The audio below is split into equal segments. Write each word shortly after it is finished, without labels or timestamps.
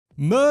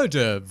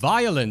Murder,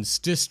 violence,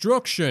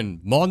 destruction,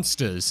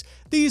 monsters.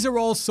 These are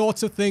all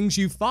sorts of things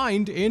you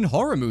find in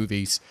horror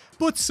movies.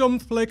 But some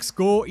flicks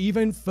go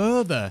even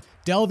further,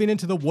 delving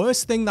into the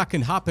worst thing that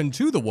can happen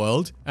to the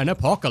world, an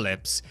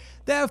apocalypse.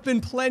 There have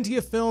been plenty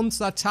of films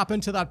that tap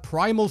into that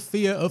primal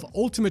fear of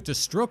ultimate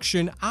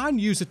destruction and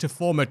use it to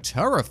form a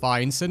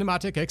terrifying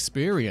cinematic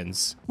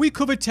experience. We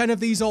covered 10 of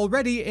these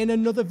already in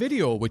another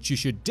video, which you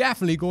should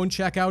definitely go and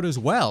check out as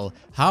well.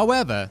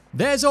 However,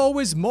 there's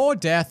always more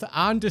death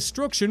and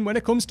destruction when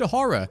it comes to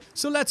horror,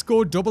 so let's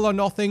go double or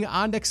nothing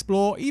and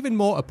explore even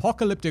more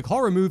apocalyptic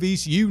horror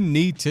movies you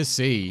need to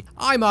see.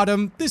 I'm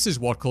Adam, this is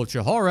What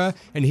Culture Horror,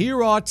 and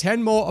here are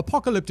 10 more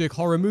apocalyptic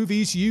horror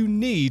movies you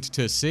need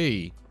to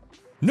see.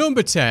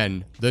 Number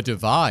 10. The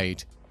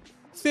Divide.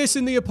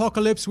 Facing the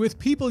apocalypse with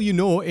people you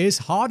know is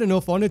hard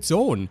enough on its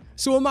own,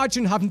 so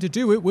imagine having to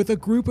do it with a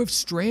group of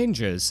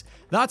strangers.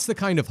 That's the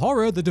kind of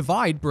horror The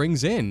Divide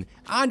brings in,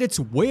 and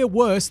it's way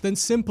worse than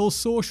simple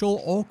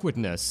social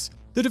awkwardness.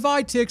 The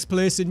Divide takes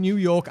place in New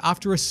York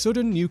after a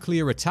sudden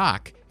nuclear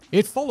attack.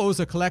 It follows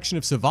a collection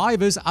of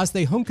survivors as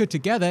they hunker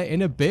together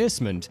in a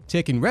basement,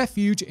 taking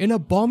refuge in a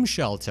bomb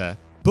shelter.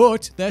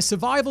 But their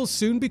survival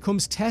soon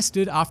becomes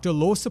tested after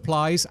low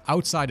supplies,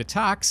 outside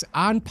attacks,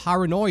 and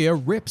paranoia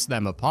rips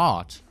them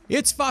apart.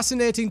 It's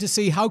fascinating to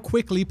see how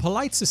quickly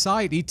polite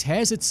society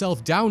tears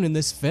itself down in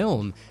this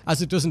film,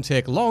 as it doesn't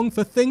take long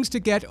for things to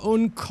get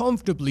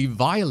uncomfortably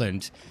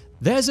violent.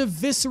 There's a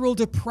visceral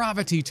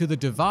depravity to The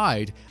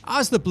Divide,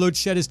 as the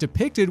bloodshed is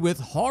depicted with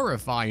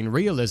horrifying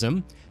realism.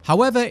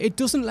 However, it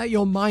doesn't let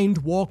your mind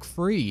walk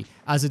free,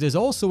 as it is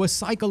also a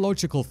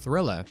psychological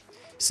thriller.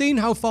 Seeing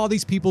how far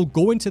these people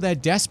go into their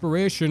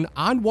desperation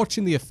and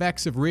watching the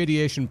effects of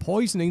radiation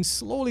poisoning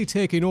slowly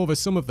taking over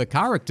some of the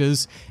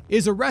characters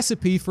is a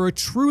recipe for a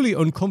truly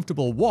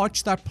uncomfortable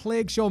watch that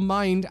plagues your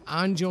mind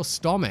and your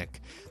stomach.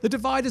 The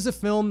Divide is a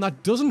film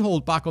that doesn't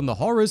hold back on the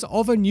horrors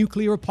of a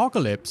nuclear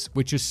apocalypse,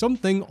 which is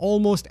something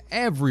almost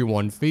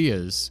everyone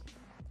fears.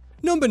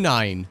 Number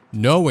 9.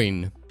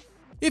 Knowing.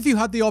 If you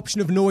had the option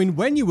of knowing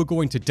when you were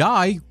going to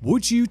die,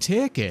 would you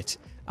take it?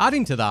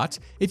 Adding to that,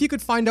 if you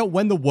could find out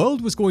when the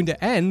world was going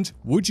to end,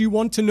 would you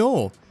want to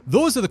know?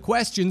 Those are the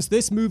questions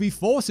this movie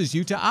forces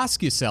you to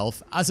ask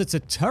yourself, as it's a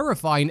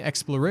terrifying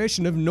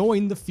exploration of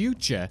knowing the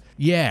future.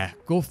 Yeah,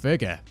 go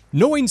figure.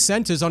 Knowing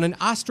centers on an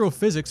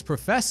astrophysics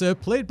professor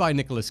played by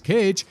Nicolas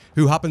Cage,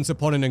 who happens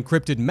upon an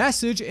encrypted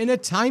message in a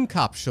time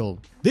capsule.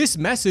 This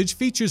message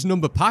features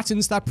number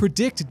patterns that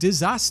predict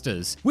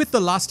disasters, with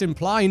the last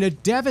implying a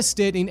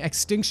devastating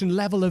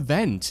extinction-level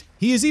event.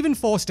 He is even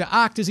forced to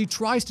act as he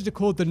tries to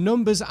decode the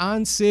numbers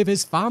and save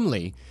his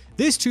family.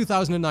 This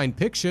 2009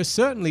 picture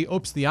certainly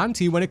ups the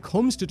ante when it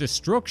comes to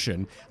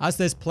destruction, as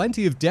there's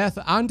plenty of death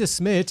and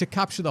dismay to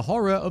capture the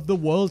horror of the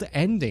world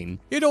ending.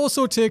 It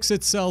also takes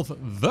itself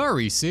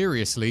very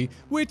seriously,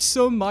 which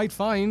some might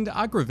find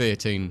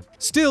aggravating.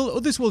 Still,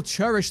 others will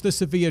cherish the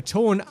severe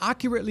tone,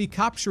 accurately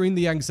capturing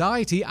the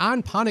anxiety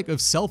and panic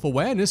of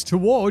self-awareness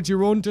towards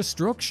your own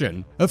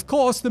destruction. Of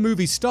course, the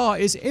movie's star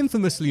is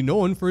infamously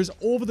known for his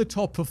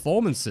over-the-top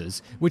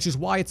performances, which is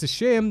why it's a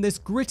shame this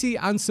gritty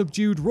and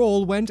subdued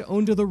role went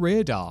under the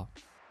radar.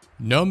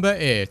 Number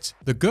 8.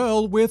 The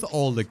Girl with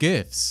All the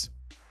Gifts.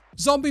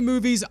 Zombie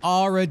movies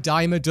are a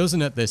dime a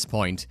dozen at this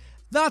point.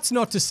 That's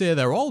not to say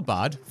they're all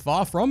bad,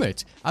 far from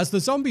it, as the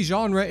zombie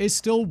genre is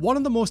still one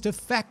of the most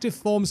effective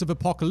forms of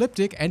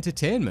apocalyptic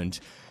entertainment,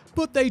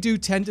 but they do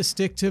tend to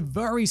stick to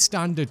very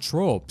standard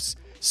tropes.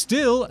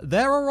 Still,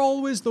 there are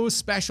always those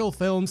special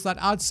films that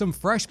add some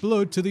fresh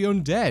blood to the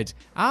undead,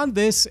 and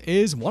this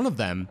is one of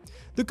them.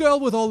 The Girl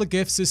with All the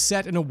Gifts is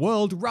set in a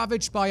world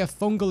ravaged by a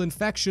fungal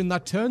infection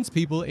that turns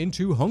people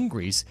into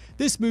hungries,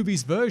 this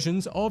movie's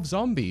versions of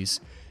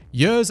zombies.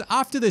 Years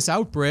after this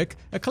outbreak,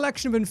 a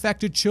collection of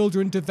infected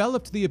children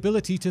developed the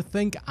ability to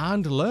think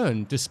and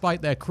learn,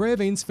 despite their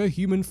cravings for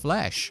human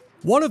flesh.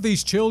 One of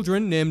these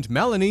children, named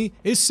Melanie,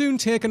 is soon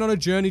taken on a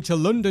journey to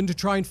London to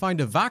try and find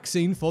a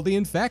vaccine for the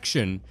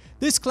infection.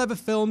 This clever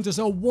film does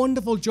a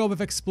wonderful job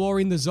of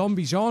exploring the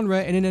zombie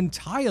genre in an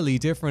entirely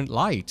different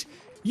light.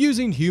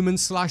 Using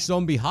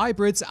human/zombie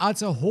hybrids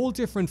adds a whole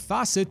different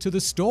facet to the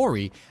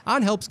story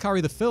and helps carry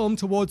the film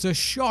towards a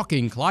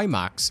shocking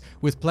climax,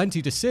 with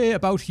plenty to say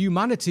about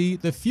humanity,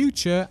 the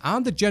future,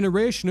 and the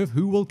generation of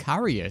who will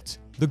carry it.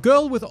 The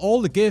Girl with All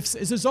the Gifts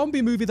is a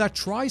zombie movie that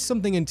tries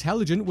something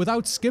intelligent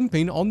without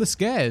skimping on the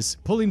scares,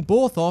 pulling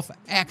both off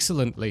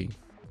excellently.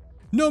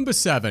 Number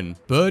 7.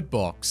 Bird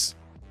Box.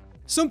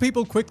 Some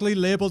people quickly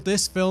labeled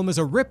this film as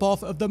a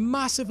rip-off of the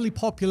massively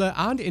popular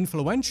and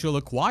influential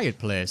A Quiet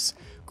Place.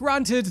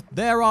 Granted,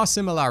 there are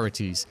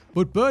similarities,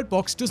 but Bird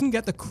Box doesn't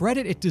get the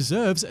credit it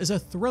deserves as a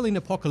thrilling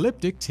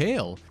apocalyptic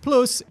tale.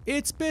 Plus,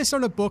 it's based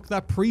on a book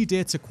that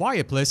predates A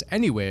Quiet Place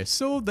anyway,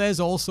 so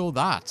there's also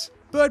that.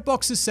 Bird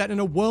Box is set in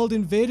a world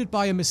invaded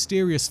by a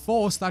mysterious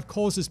force that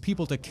causes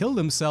people to kill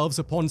themselves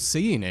upon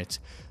seeing it.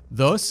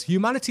 Thus,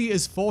 humanity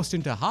is forced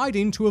into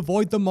hiding to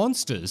avoid the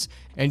monsters,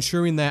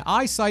 ensuring their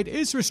eyesight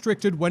is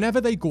restricted whenever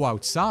they go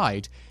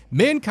outside.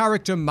 Main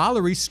character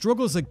Mallory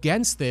struggles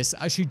against this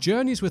as she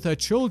journeys with her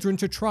children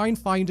to try and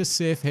find a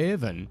safe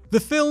haven. The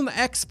film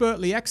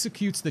expertly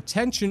executes the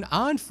tension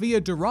and fear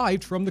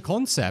derived from the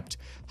concept.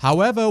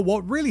 However,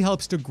 what really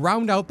helps to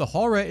ground out the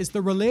horror is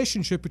the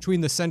relationship between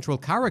the central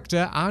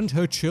character and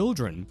her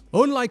children.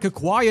 Unlike A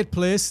Quiet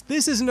Place,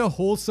 this isn't a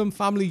wholesome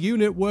family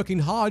unit working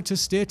hard to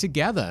stay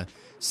together.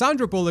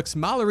 Sandra Bullock's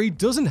Mallory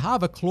doesn't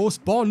have a close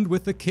bond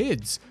with the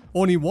kids,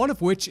 only one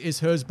of which is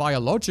hers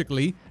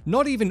biologically,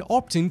 not even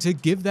opting to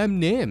give them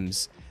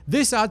names.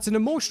 This adds an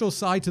emotional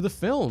side to the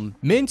film,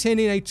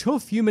 maintaining a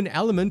tough human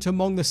element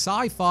among the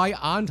sci-fi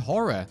and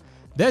horror.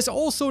 There's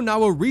also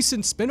now a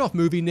recent spin-off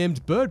movie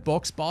named Bird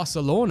Box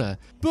Barcelona,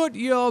 but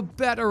you're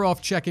better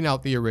off checking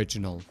out the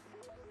original.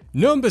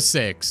 Number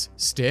 6.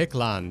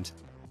 Stakeland.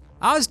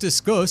 As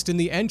discussed in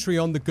the entry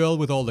on The Girl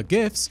with All the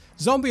Gifts,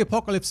 zombie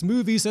apocalypse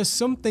movies are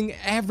something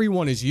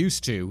everyone is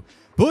used to.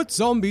 But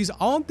zombies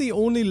aren't the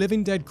only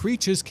living dead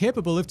creatures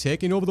capable of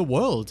taking over the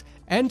world.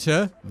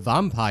 Enter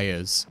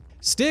vampires.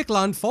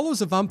 Stakeland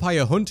follows a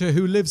vampire hunter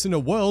who lives in a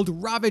world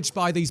ravaged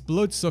by these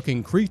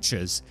blood-sucking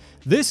creatures.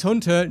 This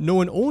hunter,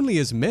 known only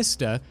as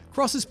Mister,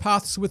 crosses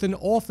paths with an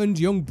orphaned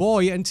young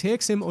boy and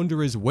takes him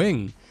under his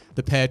wing.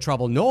 The pair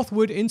travel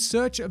northward in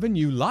search of a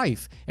new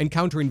life,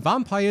 encountering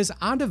vampires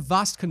and a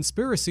vast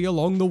conspiracy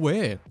along the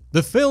way.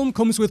 The film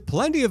comes with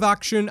plenty of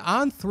action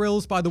and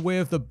thrills by the way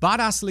of the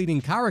badass leading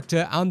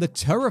character and the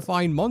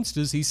terrifying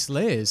monsters he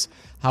slays.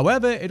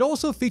 However, it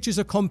also features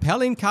a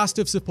compelling cast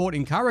of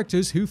supporting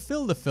characters who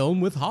fill the film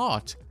with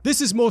heart.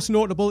 This is most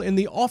notable in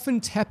the often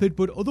tepid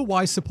but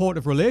otherwise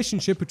supportive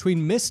relationship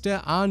between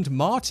Mister and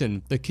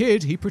Martin, the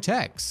kid he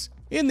protects.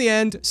 In the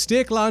end,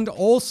 Stakeland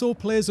also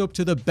plays up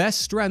to the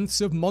best strengths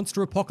of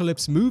monster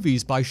apocalypse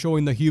movies by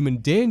showing the human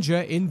danger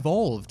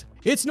involved.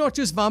 It's not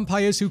just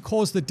vampires who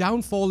cause the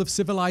downfall of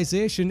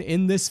civilization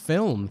in this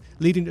film,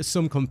 leading to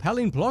some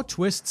compelling plot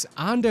twists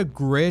and a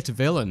great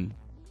villain.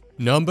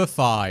 Number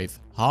 5.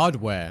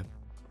 Hardware.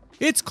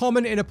 It's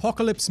common in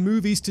apocalypse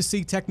movies to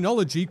see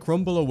technology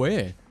crumble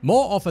away.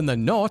 More often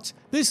than not,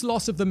 this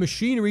loss of the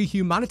machinery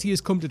humanity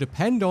has come to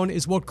depend on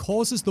is what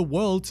causes the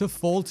world to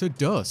fall to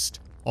dust.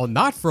 On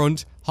that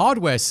front,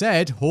 Hardware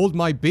said, "Hold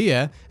my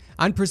beer,"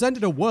 and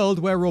presented a world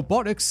where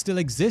robotics still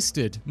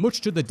existed,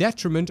 much to the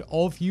detriment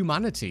of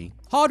humanity.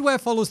 Hardware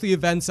follows the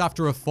events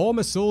after a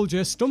former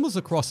soldier stumbles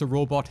across a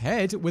robot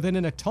head within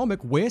an atomic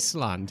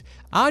wasteland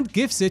and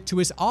gifts it to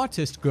his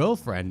artist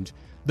girlfriend.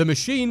 The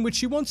machine, which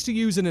she wants to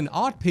use in an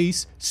art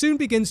piece, soon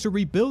begins to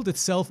rebuild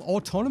itself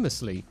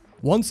autonomously.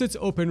 Once it's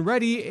up and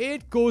ready,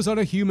 it goes on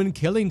a human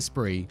killing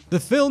spree.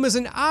 The film is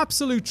an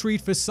absolute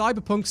treat for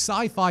cyberpunk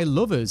sci-fi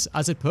lovers,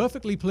 as it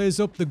perfectly plays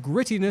up the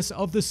grittiness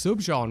of the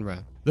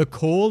subgenre. The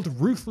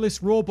cold,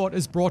 ruthless robot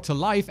is brought to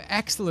life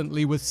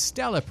excellently with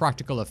stellar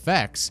practical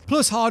effects.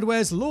 Plus,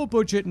 Hardware's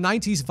low-budget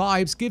 90s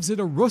vibes gives it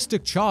a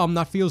rustic charm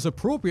that feels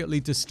appropriately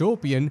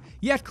dystopian,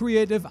 yet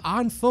creative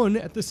and fun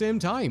at the same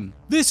time.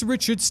 This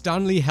Richard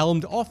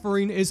Stanley-helmed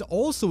offering is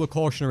also a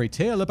cautionary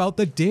tale about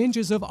the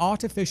dangers of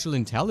artificial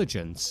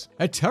intelligence.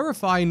 A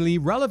terrifyingly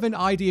relevant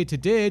idea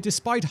today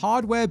despite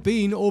Hardware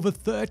being over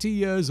 30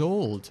 years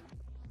old.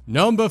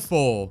 Number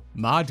 4.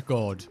 Mad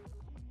God.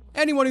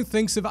 Anyone who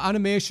thinks of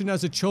animation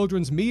as a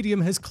children's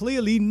medium has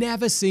clearly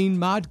never seen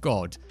Mad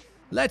God.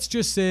 Let's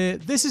just say,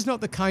 this is not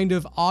the kind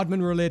of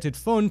Aardman-related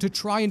fun to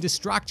try and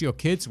distract your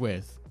kids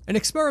with. An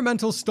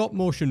experimental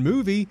stop-motion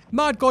movie,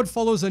 Mad God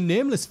follows a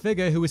nameless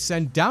figure who is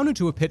sent down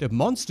into a pit of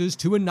monsters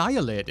to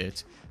annihilate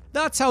it.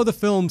 That's how the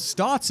film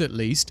starts at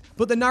least,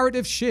 but the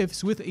narrative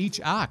shifts with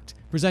each act,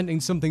 presenting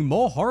something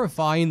more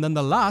horrifying than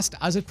the last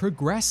as it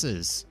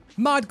progresses.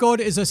 Mad God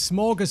is a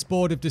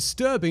smorgasbord of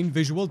disturbing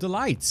visual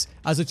delights,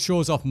 as it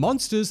shows off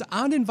monsters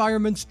and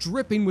environments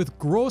dripping with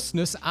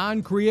grossness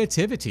and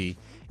creativity.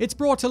 It's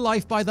brought to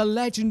life by the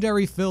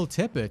legendary Phil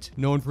Tippett,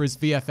 known for his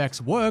VFX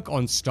work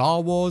on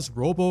Star Wars,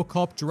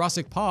 RoboCop,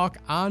 Jurassic Park,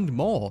 and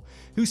more,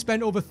 who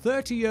spent over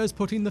 30 years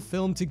putting the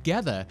film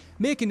together,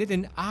 making it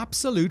an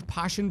absolute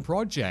passion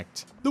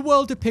project. The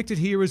world depicted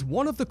here is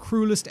one of the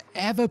cruelest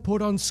ever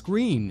put on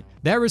screen.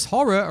 There is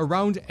horror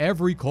around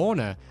every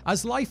corner,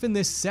 as life in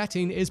this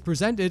setting is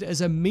presented as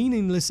a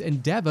meaningless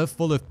endeavor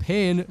full of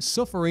pain,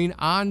 suffering,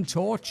 and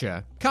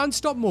torture. Can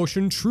stop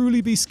motion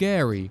truly be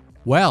scary?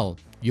 Well,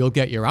 you'll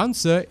get your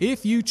answer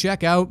if you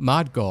check out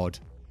Mad God.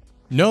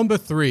 Number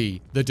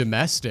 3. The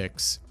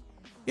Domestics.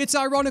 It's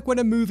ironic when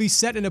a movie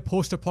set in a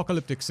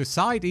post-apocalyptic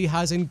society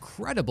has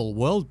incredible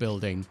world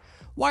building.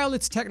 While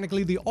it's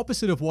technically the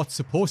opposite of what's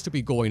supposed to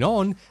be going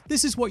on,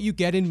 this is what you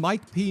get in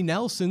Mike P.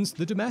 Nelson's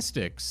The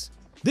Domestics.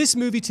 This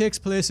movie takes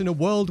place in a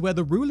world where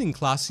the ruling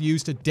class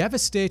used a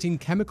devastating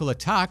chemical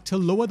attack to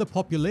lower the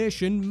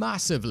population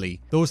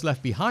massively. Those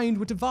left behind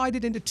were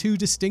divided into two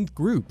distinct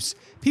groups: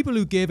 people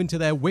who gave into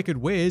their wicked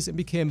ways and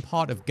became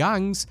part of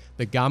gangs,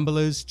 the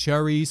gamblers,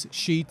 cherries,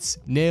 sheets,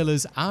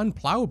 nailers, and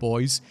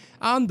plowboys,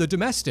 and the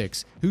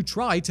domestics, who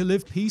tried to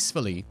live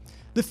peacefully.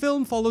 The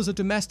film follows a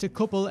domestic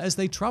couple as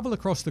they travel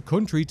across the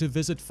country to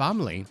visit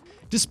family.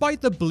 Despite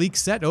the bleak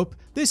setup,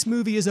 this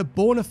movie is a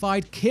bona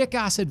fide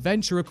kick-ass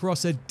adventure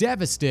across a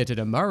devastated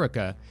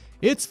America.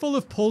 It's full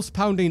of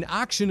pulse-pounding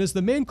action as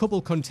the main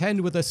couple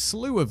contend with a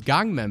slew of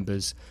gang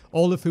members,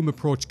 all of whom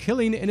approach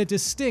killing in a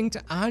distinct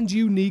and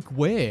unique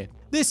way.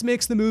 This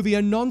makes the movie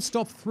a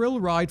non-stop thrill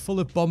ride full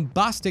of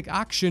bombastic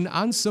action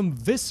and some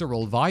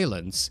visceral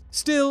violence.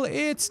 Still,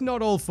 it's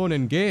not all fun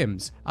and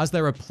games, as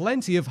there are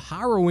plenty of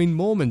harrowing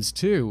moments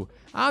too,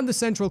 and the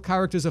central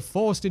characters are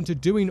forced into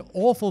doing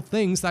awful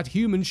things that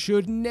humans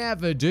should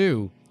never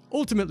do.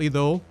 Ultimately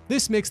though,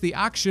 this makes the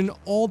action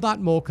all that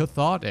more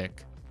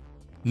cathartic.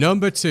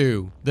 Number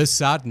 2. The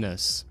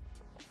Sadness.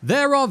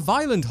 There are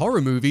violent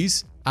horror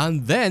movies,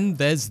 and then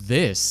there's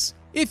this.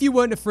 If you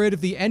weren't afraid of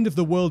the end of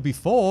the world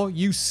before,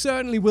 you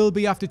certainly will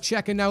be after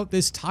checking out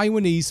this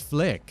Taiwanese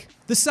flick.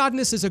 The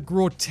Sadness is a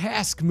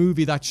grotesque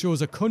movie that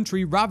shows a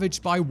country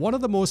ravaged by one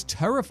of the most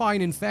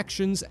terrifying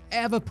infections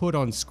ever put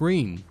on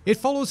screen. It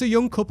follows a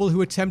young couple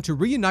who attempt to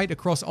reunite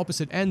across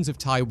opposite ends of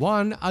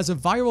Taiwan as a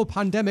viral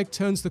pandemic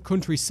turns the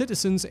country's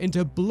citizens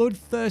into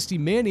bloodthirsty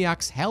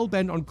maniacs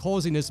hell-bent on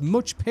causing as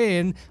much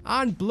pain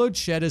and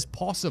bloodshed as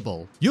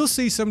possible. You'll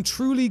see some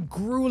truly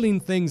grueling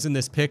things in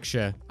this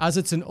picture, as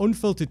it's an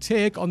unfiltered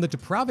take on the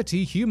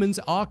depravity humans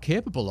are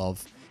capable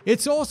of.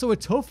 It's also a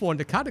tough one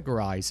to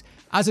categorize,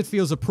 as it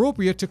feels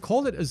appropriate to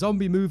call it a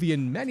zombie movie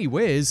in many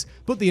ways,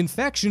 but the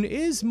infection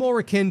is more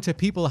akin to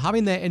people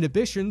having their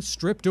inhibitions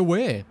stripped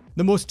away.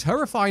 The most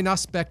terrifying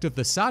aspect of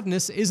The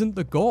Sadness isn't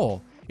the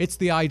gore. It's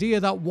the idea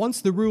that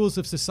once the rules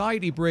of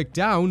society break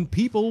down,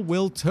 people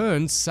will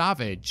turn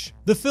savage.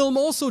 The film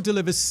also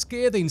delivers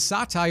scathing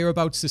satire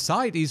about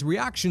society's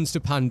reactions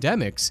to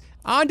pandemics,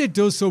 and it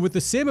does so with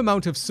the same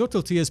amount of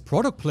subtlety as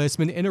product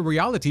placement in a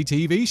reality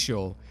TV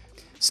show.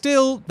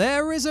 Still,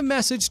 there is a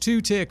message to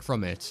take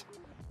from it.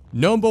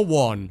 Number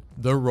 1.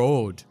 The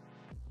Road.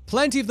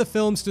 Plenty of the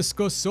films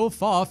discussed so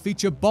far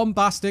feature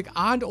bombastic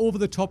and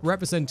over-the-top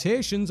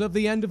representations of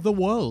the end of the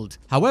world.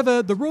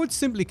 However, The Road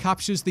simply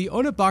captures the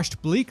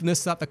unabashed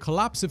bleakness that the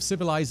collapse of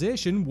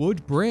civilization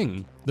would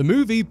bring. The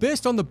movie,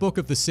 based on the book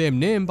of the same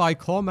name by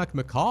Cormac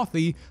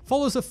McCarthy,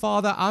 follows a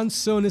father and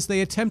son as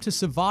they attempt to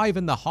survive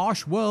in the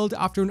harsh world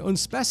after an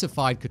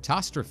unspecified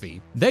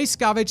catastrophe. They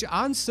scavenge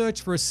and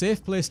search for a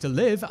safe place to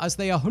live as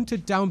they are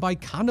hunted down by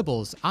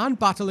cannibals and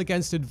battle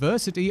against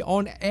adversity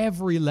on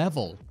every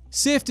level.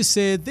 Safe to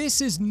say,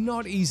 this is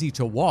not easy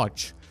to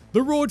watch.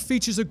 The Road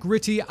features a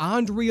gritty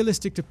and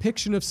realistic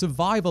depiction of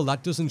survival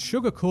that doesn't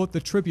sugarcoat the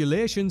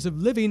tribulations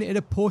of living in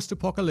a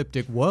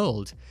post-apocalyptic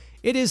world.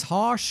 It is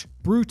harsh,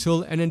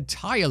 brutal, and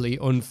entirely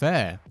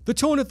unfair. The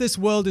tone of this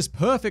world is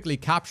perfectly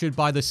captured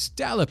by the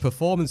stellar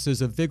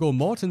performances of Viggo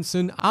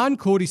Mortensen and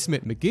Cody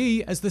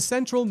Smith-McGee as the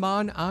central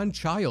man and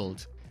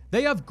child.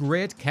 They have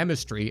great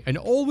chemistry and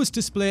always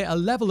display a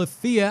level of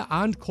fear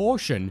and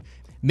caution,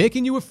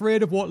 making you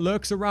afraid of what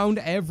lurks around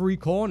every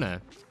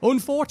corner.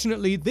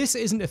 Unfortunately, this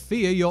isn't a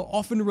fear you're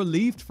often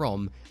relieved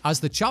from, as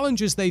the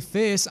challenges they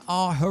face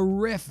are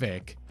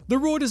horrific. The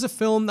Road is a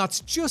film that's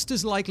just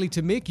as likely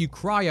to make you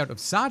cry out of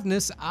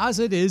sadness as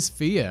it is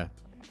fear.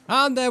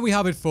 And there we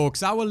have it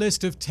folks, our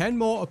list of 10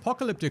 more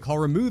apocalyptic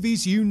horror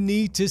movies you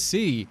need to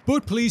see.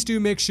 But please do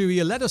make sure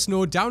you let us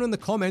know down in the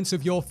comments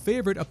of your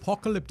favourite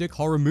apocalyptic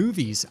horror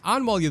movies.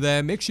 And while you're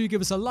there, make sure you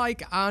give us a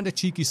like and a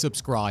cheeky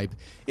subscribe.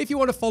 If you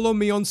want to follow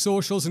me on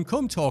socials and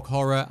come talk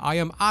horror, I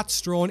am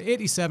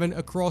 @Strawn87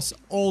 across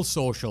all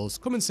socials.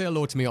 Come and say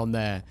hello to me on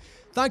there.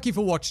 Thank you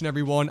for watching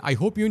everyone, I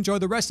hope you enjoy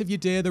the rest of your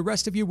day, the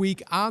rest of your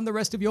week and the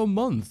rest of your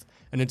month.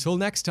 And until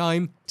next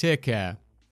time, take care.